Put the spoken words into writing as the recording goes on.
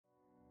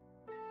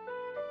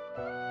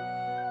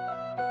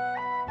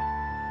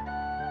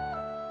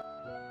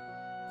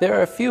There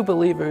are a few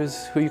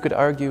believers who you could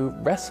argue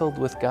wrestled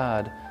with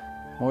God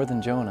more than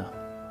Jonah.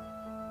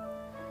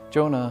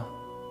 Jonah,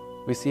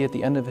 we see at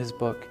the end of his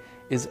book,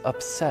 is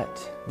upset,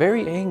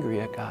 very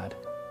angry at God.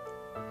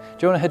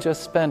 Jonah had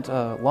just spent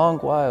a long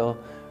while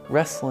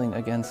wrestling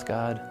against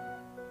God.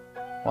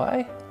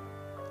 Why?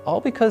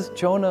 All because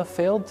Jonah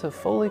failed to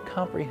fully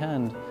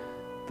comprehend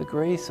the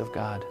grace of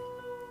God.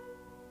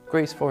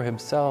 Grace for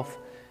himself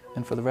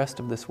and for the rest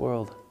of this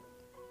world.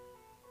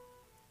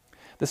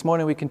 This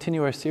morning we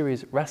continue our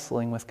series,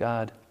 Wrestling with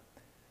God.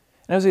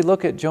 And as we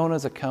look at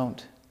Jonah's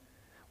account,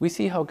 we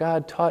see how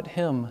God taught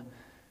him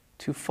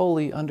to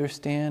fully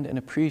understand and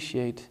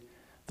appreciate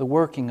the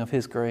working of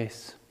His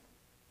grace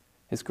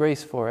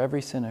for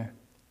every sinner.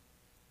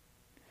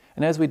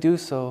 And as we do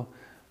so,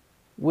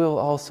 we'll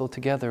also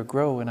together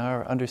grow in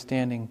our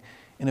understanding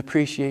and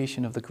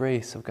appreciation of the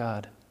grace of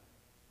God.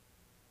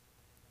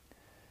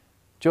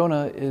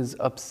 Jonah is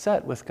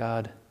upset with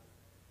God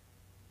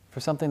for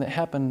something that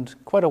happened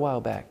quite a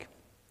while back.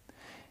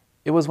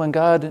 It was when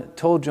God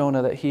told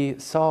Jonah that He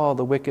saw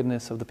the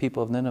wickedness of the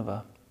people of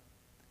Nineveh.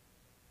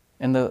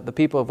 And the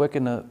people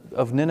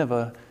of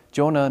Nineveh,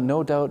 Jonah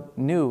no doubt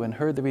knew and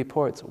heard the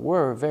reports,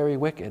 were very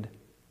wicked.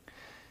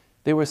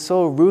 They were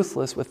so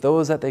ruthless with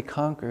those that they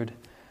conquered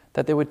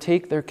that they would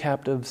take their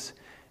captives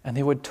and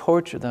they would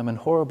torture them in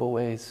horrible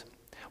ways.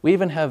 We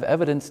even have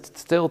evidence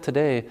still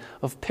today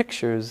of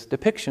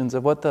depictions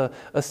of what the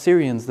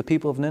Assyrians, the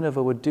people of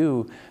Nineveh, would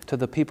do to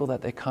the people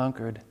that they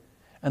conquered,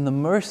 and the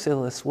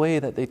merciless way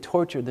that they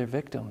tortured their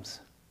victims.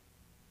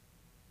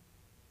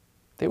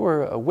 They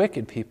were a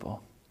wicked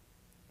people.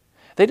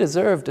 They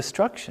deserved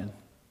destruction.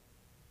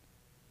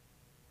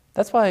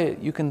 That's why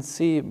you can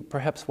see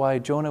perhaps why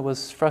Jonah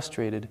was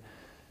frustrated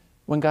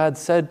when God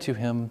said to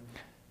him,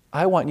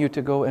 I want you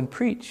to go and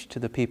preach to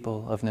the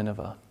people of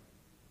Nineveh.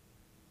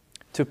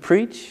 To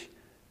preach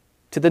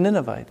to the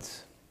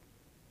Ninevites.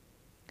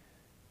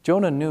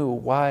 Jonah knew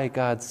why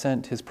God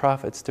sent His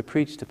prophets to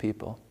preach to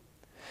people.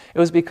 It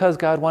was because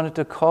God wanted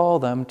to call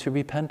them to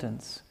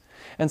repentance,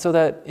 and so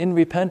that in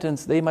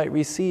repentance they might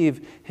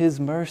receive His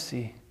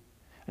mercy,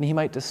 and He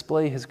might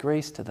display His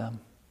grace to them.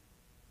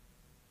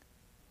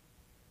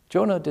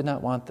 Jonah did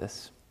not want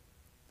this.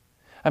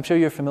 I'm sure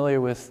you're familiar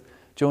with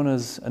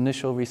Jonah's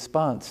initial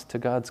response to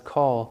God's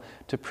call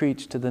to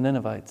preach to the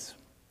Ninevites.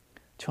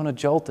 Jonah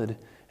jolted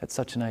at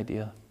such an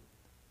idea.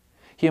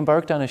 He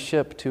embarked on a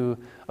ship to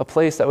a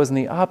place that was in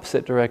the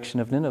opposite direction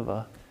of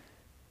Nineveh.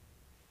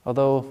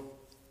 Although,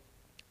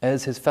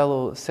 as his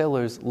fellow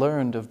sailors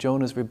learned of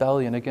Jonah's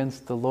rebellion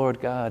against the Lord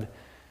God,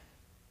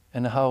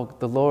 and how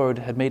the Lord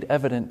had made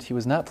evident He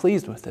was not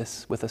pleased with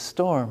this, with a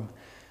storm,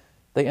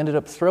 they ended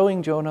up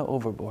throwing Jonah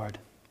overboard.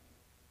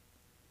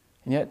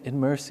 And yet, in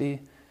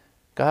mercy,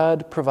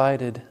 God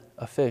provided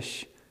a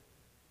fish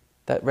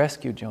that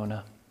rescued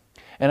Jonah.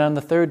 And on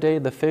the third day,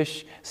 the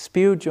fish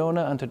spewed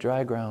Jonah onto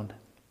dry ground.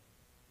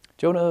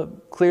 Jonah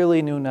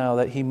clearly knew now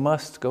that he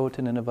must go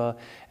to Nineveh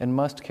and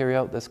must carry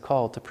out this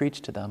call to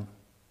preach to them.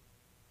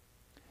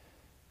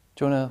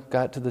 Jonah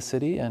got to the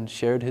city and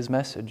shared his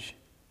message.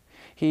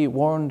 He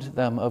warned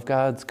them of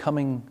God's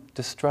coming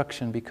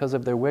destruction because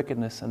of their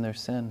wickedness and their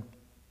sin.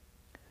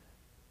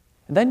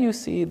 And then you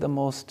see the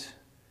most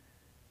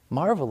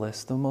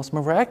marvelous, the most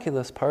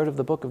miraculous part of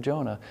the book of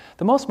Jonah.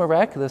 The most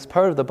miraculous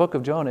part of the book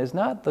of Jonah is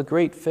not the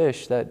great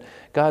fish that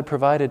God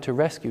provided to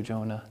rescue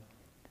Jonah.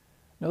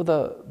 No,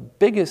 the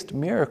biggest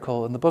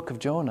miracle in the book of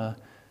Jonah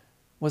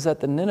was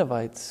that the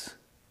Ninevites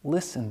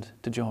listened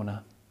to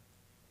Jonah.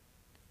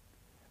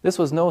 This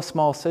was no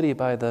small city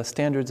by the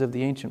standards of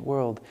the ancient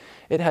world.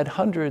 It had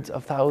hundreds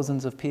of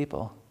thousands of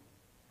people.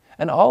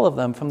 And all of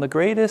them, from the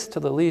greatest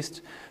to the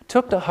least,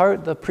 took to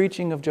heart the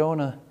preaching of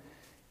Jonah.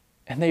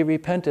 And they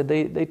repented.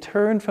 They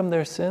turned from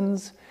their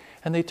sins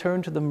and they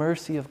turned to the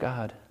mercy of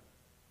God.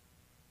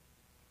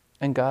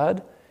 And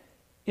God,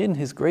 in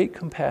His great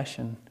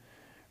compassion,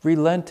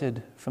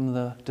 relented from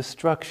the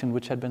destruction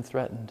which had been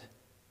threatened.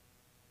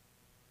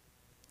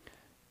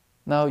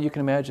 Now you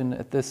can imagine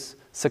at this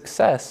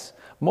success,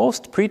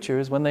 most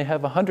preachers, when they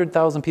have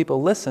 100,000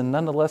 people listen,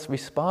 nonetheless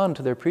respond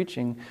to their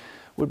preaching,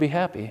 would be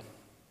happy.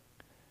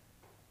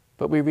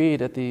 But we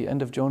read at the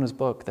end of Jonah's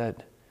book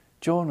that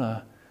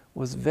Jonah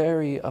was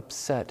very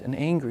upset and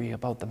angry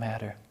about the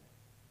matter.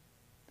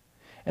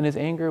 And his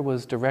anger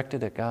was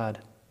directed at God.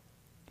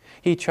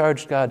 He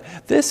charged God,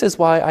 "This is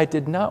why I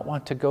did not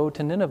want to go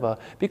to Nineveh,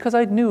 because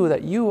I knew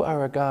that you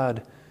are a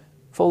God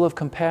full of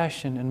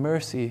compassion and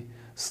mercy,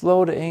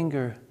 slow to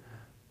anger,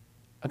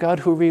 a God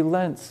who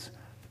relents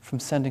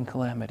from sending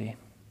calamity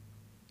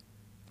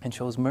and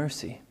shows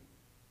mercy."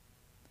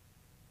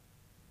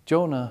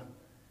 Jonah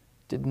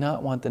did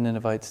not want the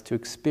Ninevites to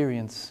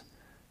experience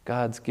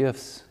God's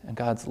gifts and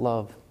God's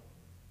love.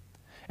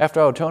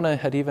 After all, Jonah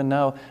had even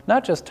now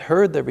not just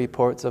heard the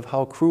reports of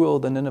how cruel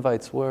the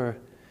Ninevites were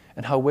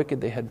and how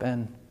wicked they had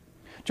been.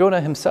 Jonah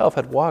himself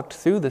had walked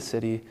through the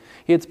city.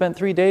 He had spent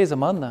 3 days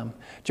among them.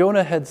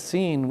 Jonah had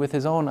seen with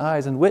his own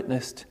eyes and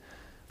witnessed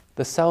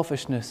the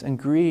selfishness and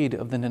greed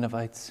of the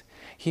Ninevites.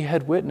 He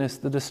had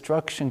witnessed the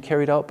destruction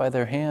carried out by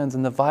their hands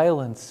and the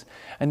violence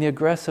and the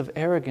aggressive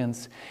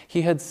arrogance.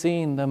 He had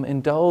seen them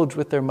indulge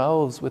with their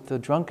mouths with the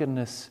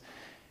drunkenness,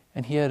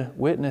 and he had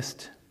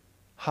witnessed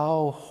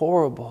how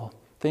horrible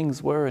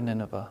things were in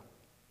Nineveh.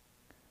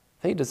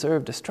 They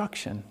deserved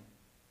destruction.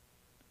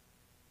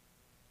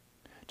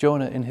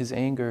 Jonah, in his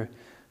anger,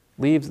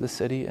 leaves the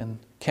city and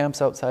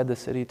camps outside the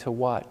city to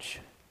watch.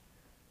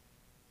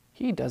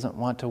 He doesn't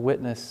want to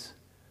witness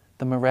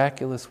the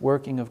miraculous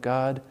working of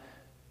God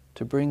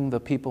to bring the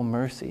people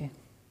mercy.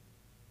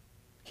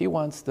 He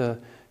wants the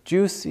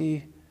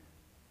juicy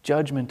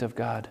judgment of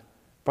God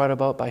brought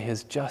about by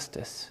his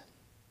justice.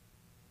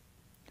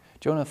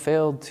 Jonah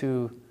failed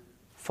to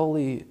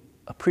fully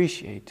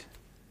appreciate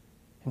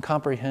and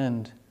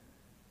comprehend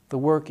the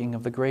working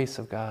of the grace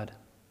of God.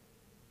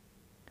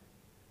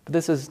 But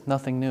this is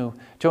nothing new.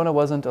 Jonah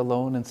wasn't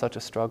alone in such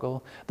a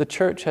struggle. The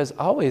church has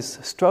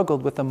always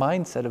struggled with the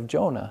mindset of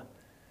Jonah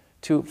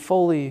to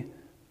fully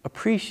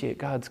appreciate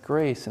God's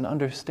grace and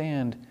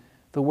understand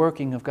the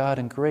working of God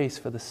and grace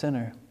for the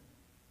sinner.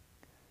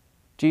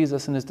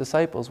 Jesus and his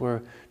disciples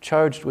were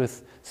charged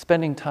with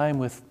spending time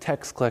with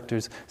tax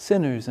collectors,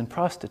 sinners, and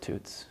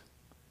prostitutes.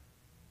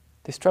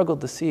 They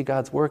struggled to see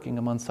God's working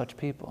among such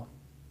people.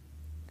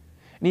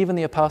 And even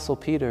the Apostle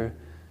Peter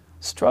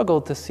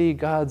struggled to see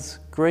God's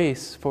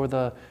grace for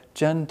the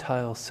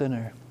Gentile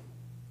sinner.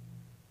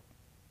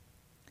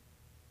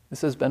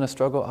 This has been a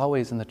struggle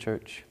always in the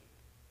church.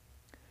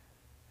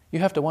 You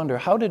have to wonder,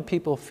 how did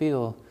people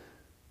feel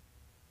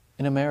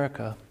in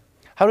America?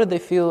 How did they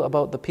feel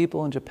about the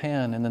people in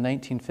Japan in the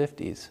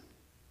 1950s?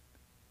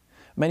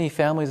 Many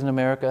families in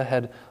America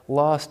had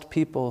lost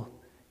people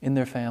in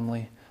their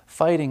family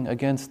fighting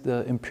against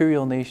the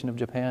imperial nation of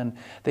Japan.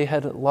 They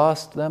had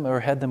lost them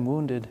or had them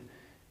wounded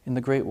in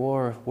the Great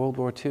War, World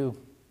War II.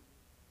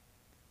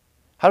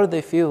 How did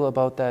they feel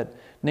about that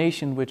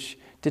nation which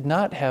did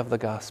not have the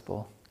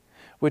gospel,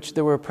 which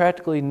there were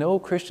practically no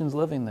Christians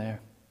living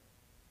there?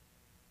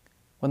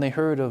 When they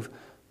heard of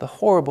the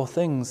horrible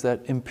things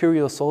that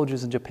imperial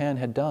soldiers in Japan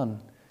had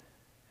done,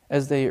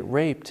 as they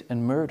raped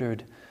and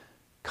murdered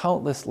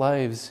countless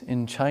lives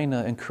in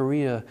China and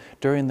Korea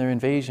during their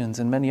invasions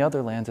and many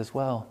other lands as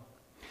well.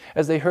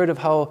 As they heard of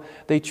how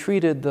they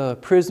treated the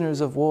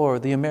prisoners of war,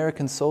 the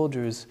American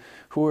soldiers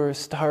who were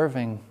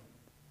starving,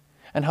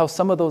 and how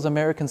some of those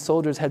American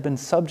soldiers had been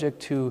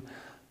subject to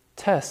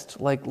tests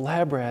like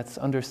lab rats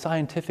under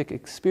scientific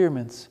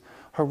experiments,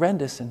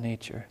 horrendous in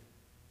nature.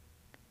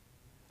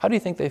 How do you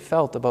think they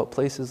felt about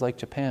places like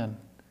Japan?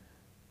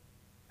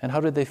 And how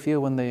did they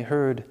feel when they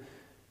heard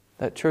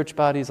that church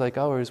bodies like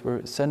ours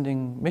were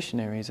sending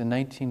missionaries in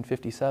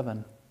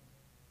 1957?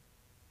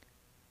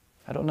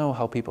 I don't know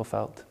how people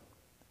felt.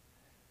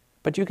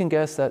 But you can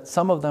guess that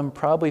some of them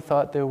probably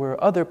thought there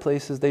were other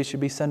places they should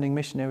be sending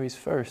missionaries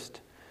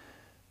first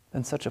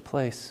than such a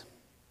place.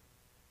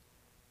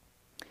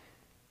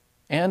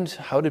 And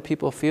how did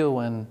people feel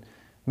when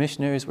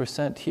missionaries were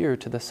sent here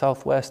to the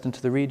Southwest and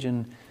to the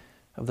region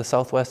of the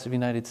Southwest of the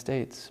United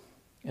States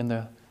in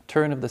the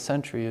turn of the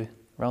century,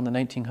 around the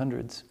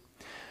 1900s?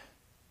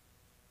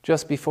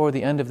 Just before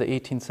the end of the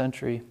 18th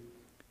century,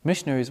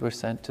 missionaries were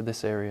sent to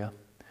this area,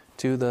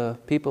 to the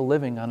people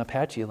living on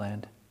Apache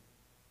land.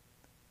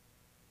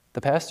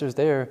 The pastors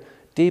there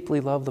deeply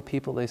loved the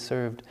people they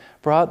served,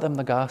 brought them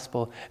the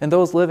gospel, and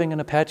those living in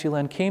Apache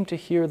land came to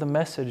hear the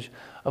message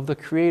of the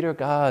Creator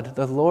God,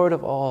 the Lord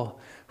of all,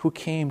 who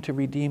came to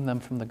redeem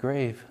them from the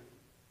grave.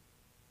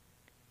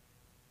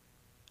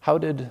 How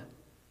did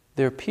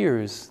their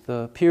peers,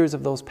 the peers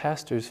of those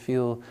pastors,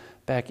 feel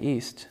back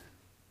east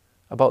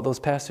about those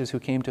pastors who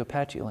came to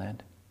Apache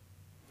land?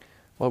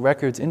 Well,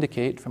 records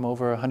indicate from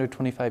over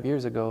 125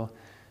 years ago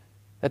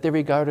that they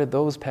regarded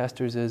those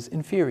pastors as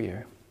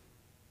inferior.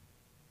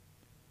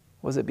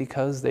 Was it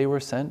because they were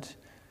sent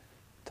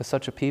to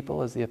such a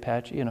people as the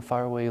Apache in a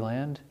faraway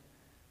land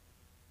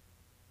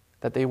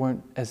that they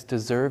weren't as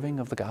deserving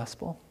of the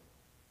gospel?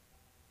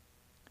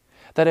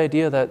 That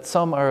idea that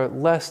some are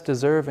less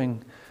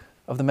deserving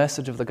of the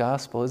message of the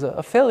gospel is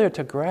a failure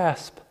to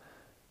grasp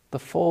the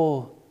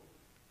full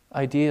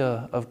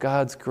idea of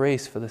God's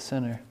grace for the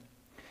sinner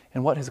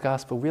and what his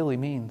gospel really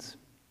means.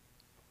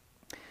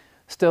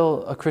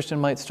 Still, a Christian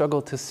might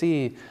struggle to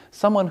see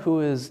someone who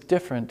is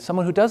different,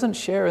 someone who doesn't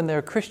share in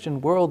their Christian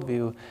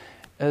worldview,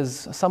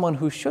 as someone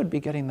who should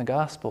be getting the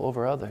gospel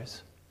over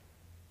others.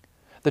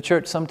 The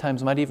church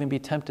sometimes might even be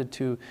tempted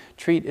to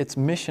treat its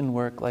mission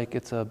work like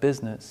it's a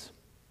business.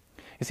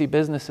 You see,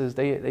 businesses,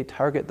 they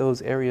target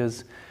those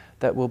areas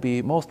that will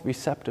be most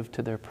receptive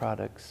to their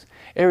products,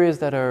 areas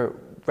that are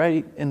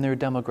right in their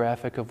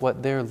demographic of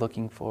what they're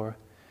looking for,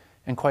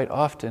 and quite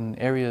often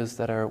areas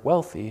that are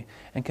wealthy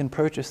and can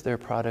purchase their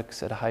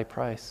products at a high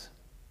price.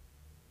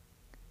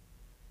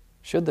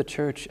 Should the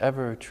church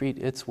ever treat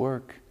its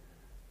work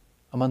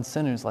among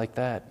sinners like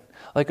that,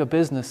 like a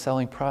business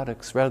selling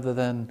products rather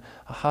than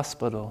a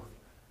hospital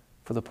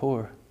for the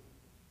poor?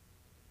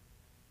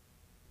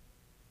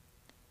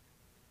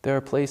 There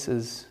are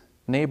places,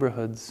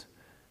 neighborhoods,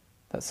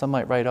 that some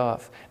might write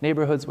off,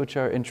 neighborhoods which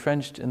are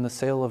entrenched in the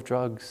sale of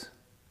drugs,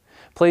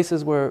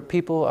 places where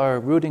people are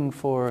rooting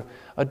for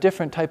a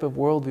different type of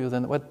worldview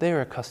than what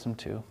they're accustomed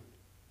to.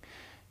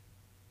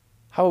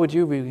 How would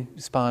you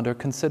respond or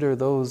consider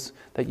those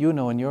that you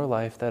know in your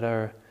life that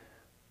are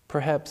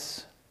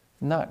perhaps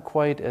not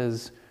quite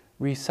as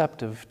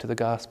receptive to the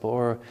gospel,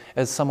 or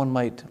as someone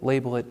might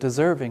label it,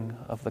 deserving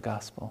of the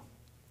gospel?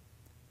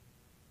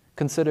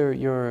 Consider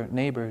your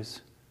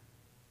neighbors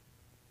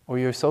or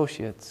your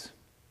associates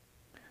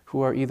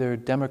who are either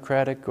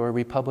Democratic or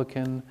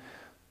Republican,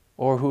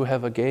 or who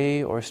have a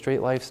gay or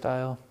straight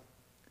lifestyle,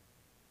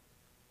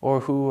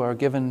 or who are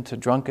given to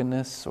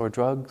drunkenness or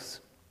drugs,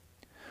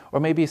 or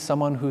maybe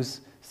someone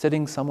who's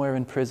sitting somewhere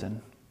in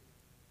prison.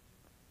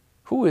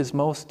 Who is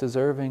most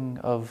deserving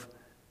of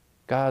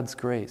God's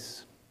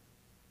grace?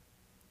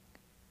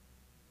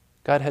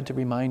 God had to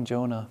remind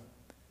Jonah,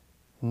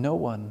 no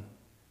one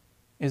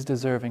is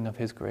deserving of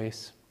his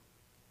grace.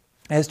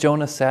 As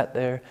Jonah sat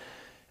there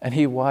and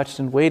he watched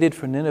and waited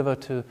for Nineveh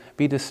to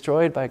be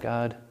destroyed by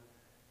God,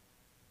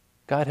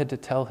 God had to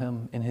tell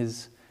him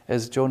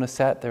as Jonah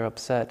sat there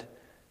upset,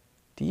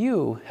 do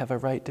you have a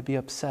right to be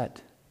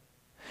upset?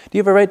 Do you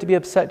have a right to be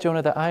upset,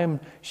 Jonah, that I am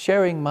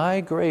sharing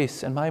my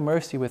grace and my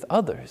mercy with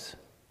others?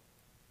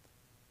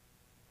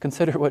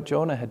 Consider what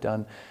Jonah had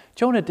done.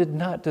 Jonah did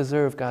not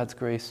deserve God's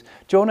grace.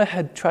 Jonah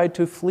had tried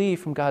to flee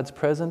from God's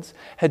presence,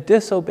 had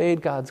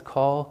disobeyed God's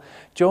call.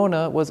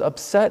 Jonah was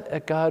upset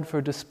at God for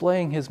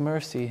displaying his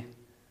mercy.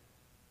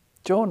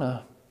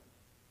 Jonah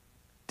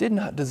did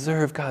not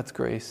deserve God's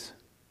grace.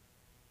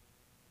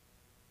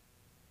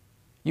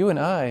 You and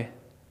I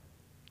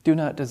do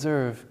not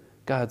deserve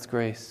God's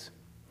grace.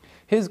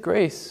 His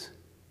grace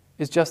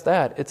is just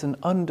that. It's an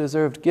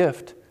undeserved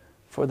gift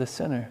for the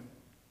sinner,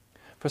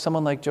 for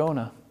someone like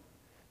Jonah,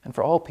 and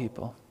for all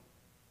people.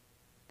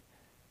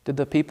 Did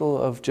the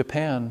people of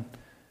Japan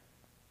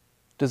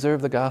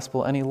deserve the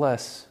gospel any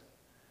less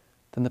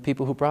than the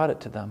people who brought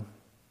it to them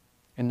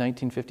in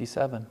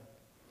 1957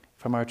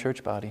 from our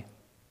church body?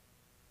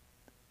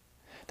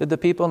 Did the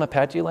people in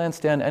Apache land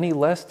stand any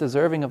less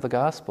deserving of the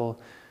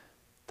gospel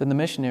than the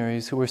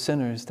missionaries who were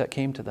sinners that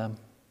came to them?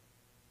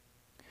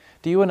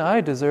 Do you and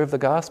I deserve the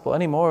gospel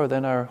any more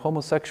than our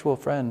homosexual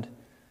friend?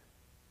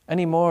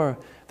 Any more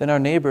than our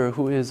neighbor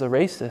who is a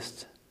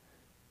racist?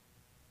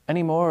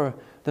 Any more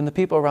than the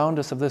people around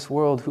us of this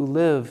world who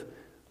live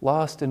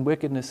lost in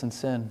wickedness and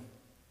sin?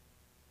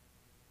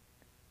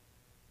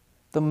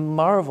 The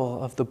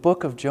marvel of the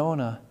book of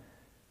Jonah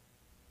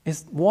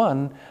is,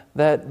 one,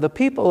 that the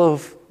people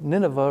of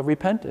Nineveh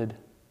repented.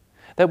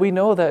 That we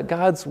know that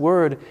God's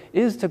word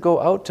is to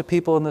go out to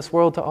people in this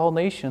world, to all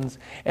nations,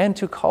 and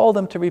to call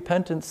them to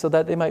repentance so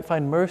that they might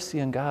find mercy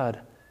in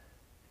God.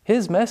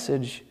 His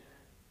message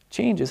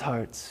changes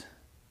hearts.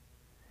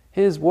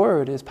 His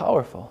word is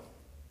powerful.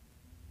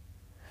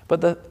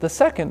 But the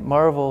second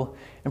marvel,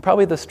 and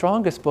probably the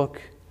strongest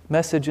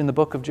message in the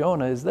book of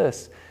Jonah, is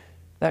this,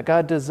 that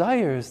God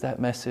desires that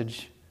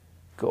message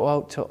go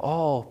out to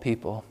all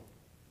people,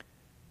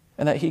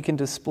 and that he can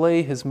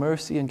display his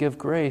mercy and give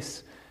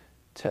grace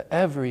to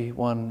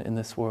everyone in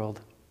this world,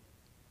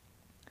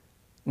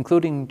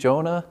 including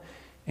Jonah,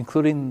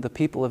 including the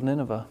people of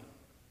Nineveh.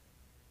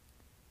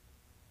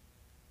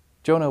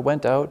 Jonah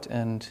went out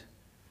and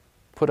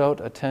put out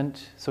a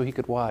tent so he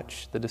could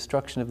watch the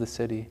destruction of the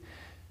city.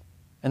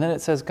 And then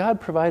it says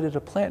God provided a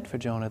plant for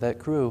Jonah that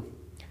grew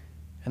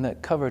and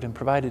that covered and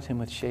provided him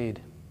with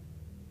shade.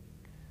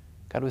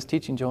 God was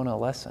teaching Jonah a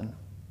lesson.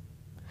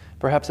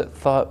 Perhaps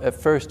at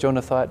first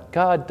Jonah thought,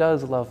 God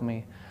does love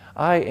me.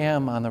 I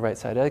am on the right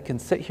side. I can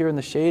sit here in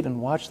the shade and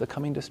watch the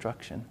coming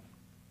destruction.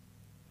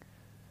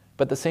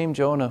 But the same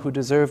Jonah who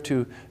deserved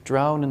to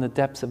drown in the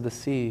depths of the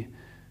sea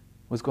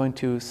was going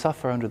to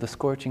suffer under the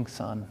scorching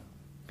sun.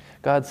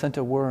 God sent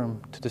a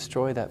worm to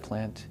destroy that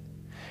plant.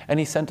 And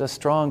he sent a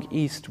strong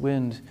east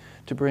wind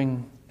to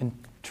bring in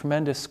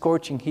tremendous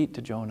scorching heat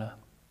to Jonah,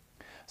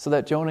 so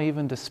that Jonah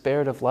even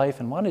despaired of life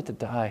and wanted to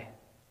die.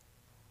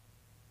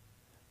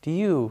 Do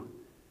you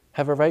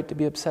have a right to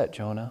be upset,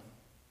 Jonah?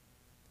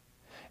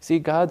 See,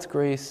 God's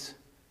grace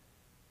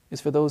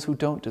is for those who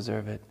don't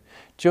deserve it.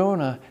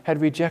 Jonah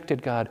had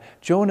rejected God.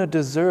 Jonah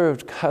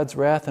deserved God's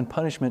wrath and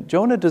punishment.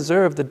 Jonah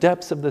deserved the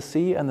depths of the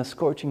sea and the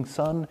scorching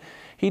sun.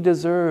 He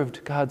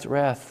deserved God's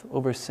wrath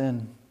over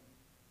sin.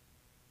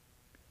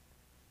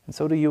 And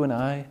so do you and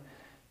I,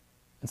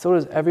 and so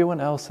does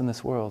everyone else in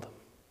this world.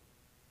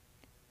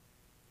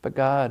 But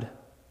God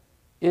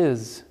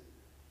is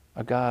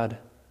a God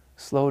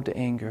slow to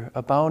anger,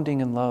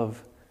 abounding in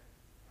love,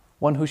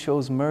 one who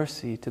shows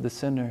mercy to the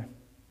sinner.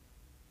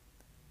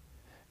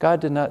 God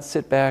did not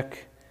sit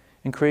back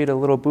and create a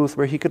little booth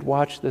where he could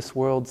watch this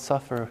world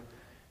suffer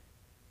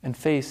and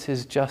face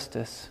his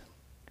justice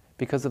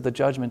because of the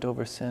judgment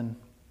over sin.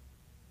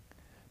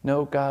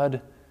 No,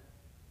 God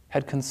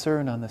had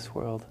concern on this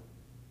world.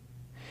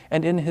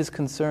 And in his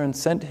concern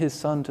sent his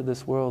Son to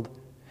this world,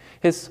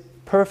 his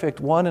perfect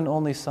one and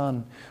only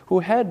Son, who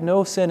had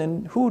no sin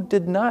and who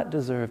did not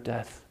deserve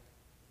death,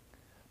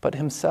 but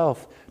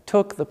himself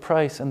took the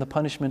price and the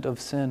punishment of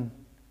sin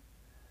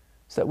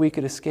so that we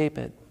could escape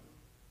it.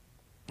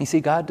 You see,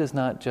 God does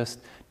not just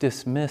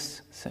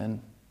dismiss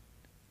sin.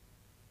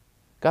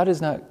 God is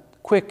not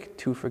quick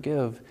to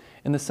forgive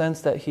in the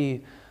sense that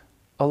he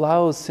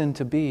allows sin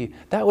to be.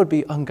 That would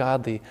be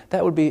ungodly.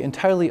 That would be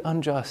entirely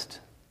unjust.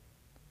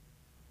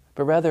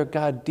 But rather,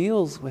 God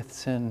deals with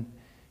sin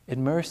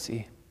in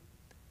mercy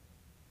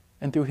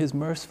and through his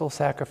merciful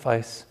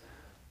sacrifice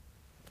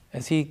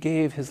as he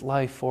gave his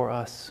life for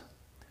us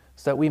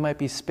so that we might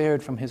be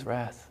spared from his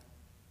wrath.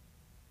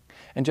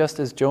 And just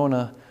as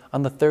Jonah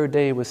on the third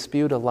day was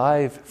spewed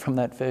alive from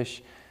that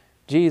fish,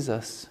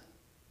 Jesus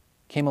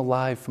came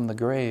alive from the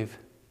grave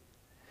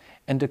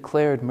and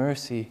declared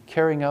mercy,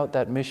 carrying out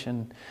that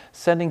mission,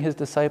 sending his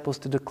disciples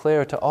to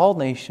declare to all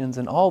nations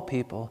and all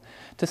people,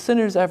 to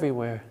sinners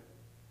everywhere,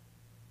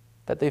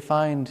 that they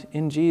find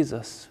in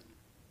Jesus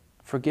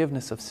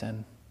forgiveness of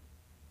sin.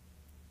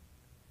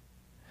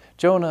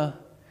 Jonah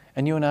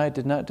and you and I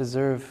did not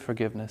deserve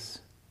forgiveness.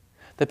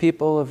 The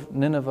people of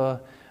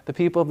Nineveh, the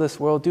people of this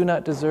world do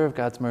not deserve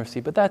God's mercy,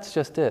 but that's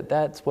just it.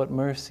 That's what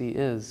mercy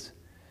is,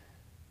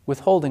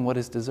 withholding what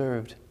is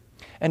deserved.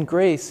 And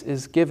grace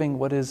is giving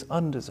what is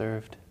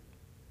undeserved.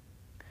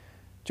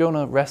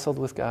 Jonah wrestled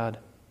with God,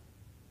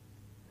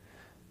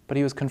 but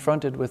he was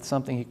confronted with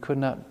something he could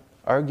not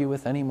argue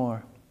with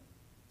anymore.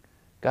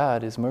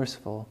 God is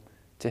merciful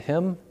to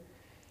him,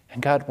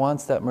 and God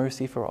wants that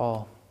mercy for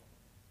all.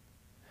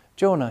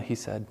 Jonah, he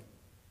said,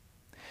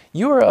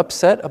 you are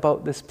upset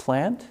about this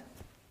plant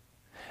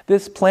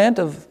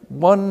of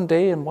one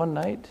day and one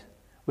night,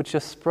 which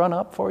just sprung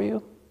up for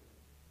you?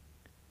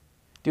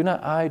 Do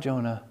not I,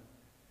 Jonah,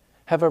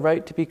 have a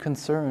right to be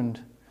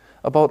concerned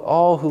about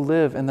all who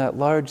live in that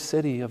large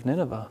city of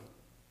Nineveh?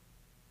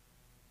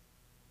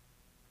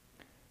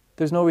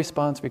 There's no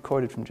response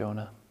recorded from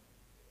Jonah.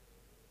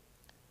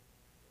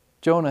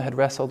 Jonah had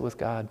wrestled with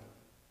God.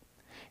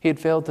 He had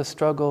failed to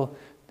struggle.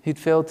 He'd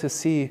failed to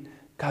see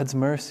God's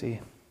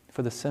mercy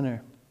for the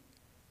sinner.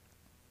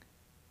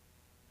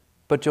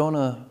 But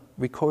Jonah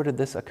recorded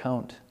this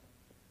account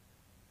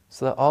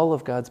so that all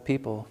of God's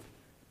people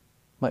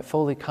might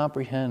fully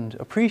comprehend,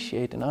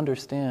 appreciate, and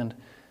understand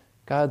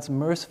God's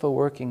merciful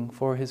working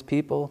for his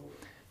people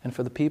and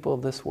for the people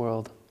of this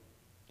world,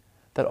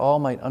 that all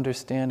might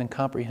understand and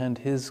comprehend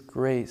his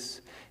grace,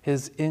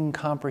 his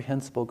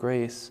incomprehensible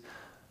grace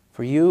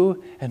for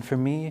you and for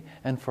me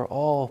and for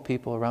all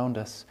people around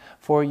us,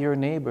 for your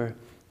neighbor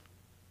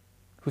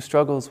who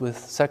struggles with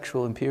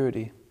sexual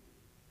impurity,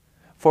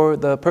 for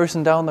the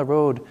person down the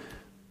road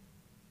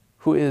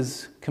who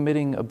is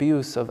committing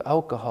abuse of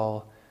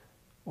alcohol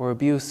or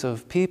abuse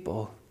of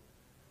people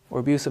or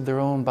abuse of their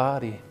own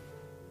body,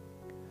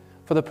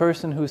 for the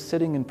person who's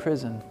sitting in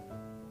prison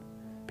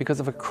because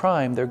of a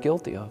crime they're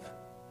guilty of,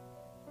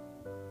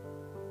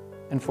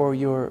 and for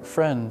your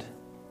friend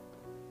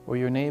or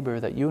your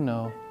neighbor that you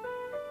know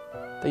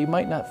that you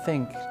might not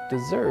think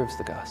deserves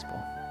the gospel.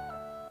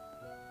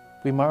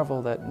 We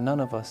marvel that none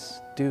of us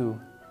do,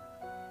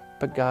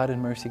 but God in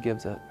mercy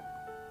gives it.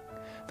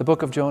 The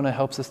book of Jonah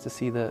helps us to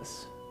see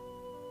this.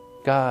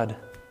 God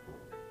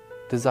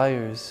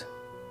desires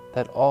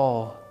that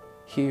all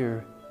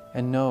hear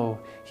and know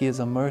he is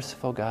a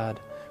merciful God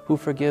who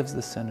forgives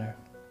the sinner.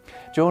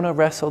 Jonah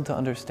wrestled to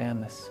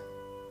understand this.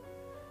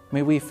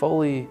 May we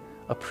fully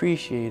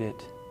appreciate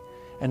it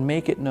and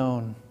make it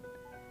known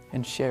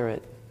and share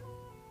it.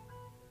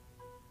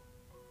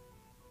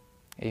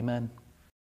 Amen.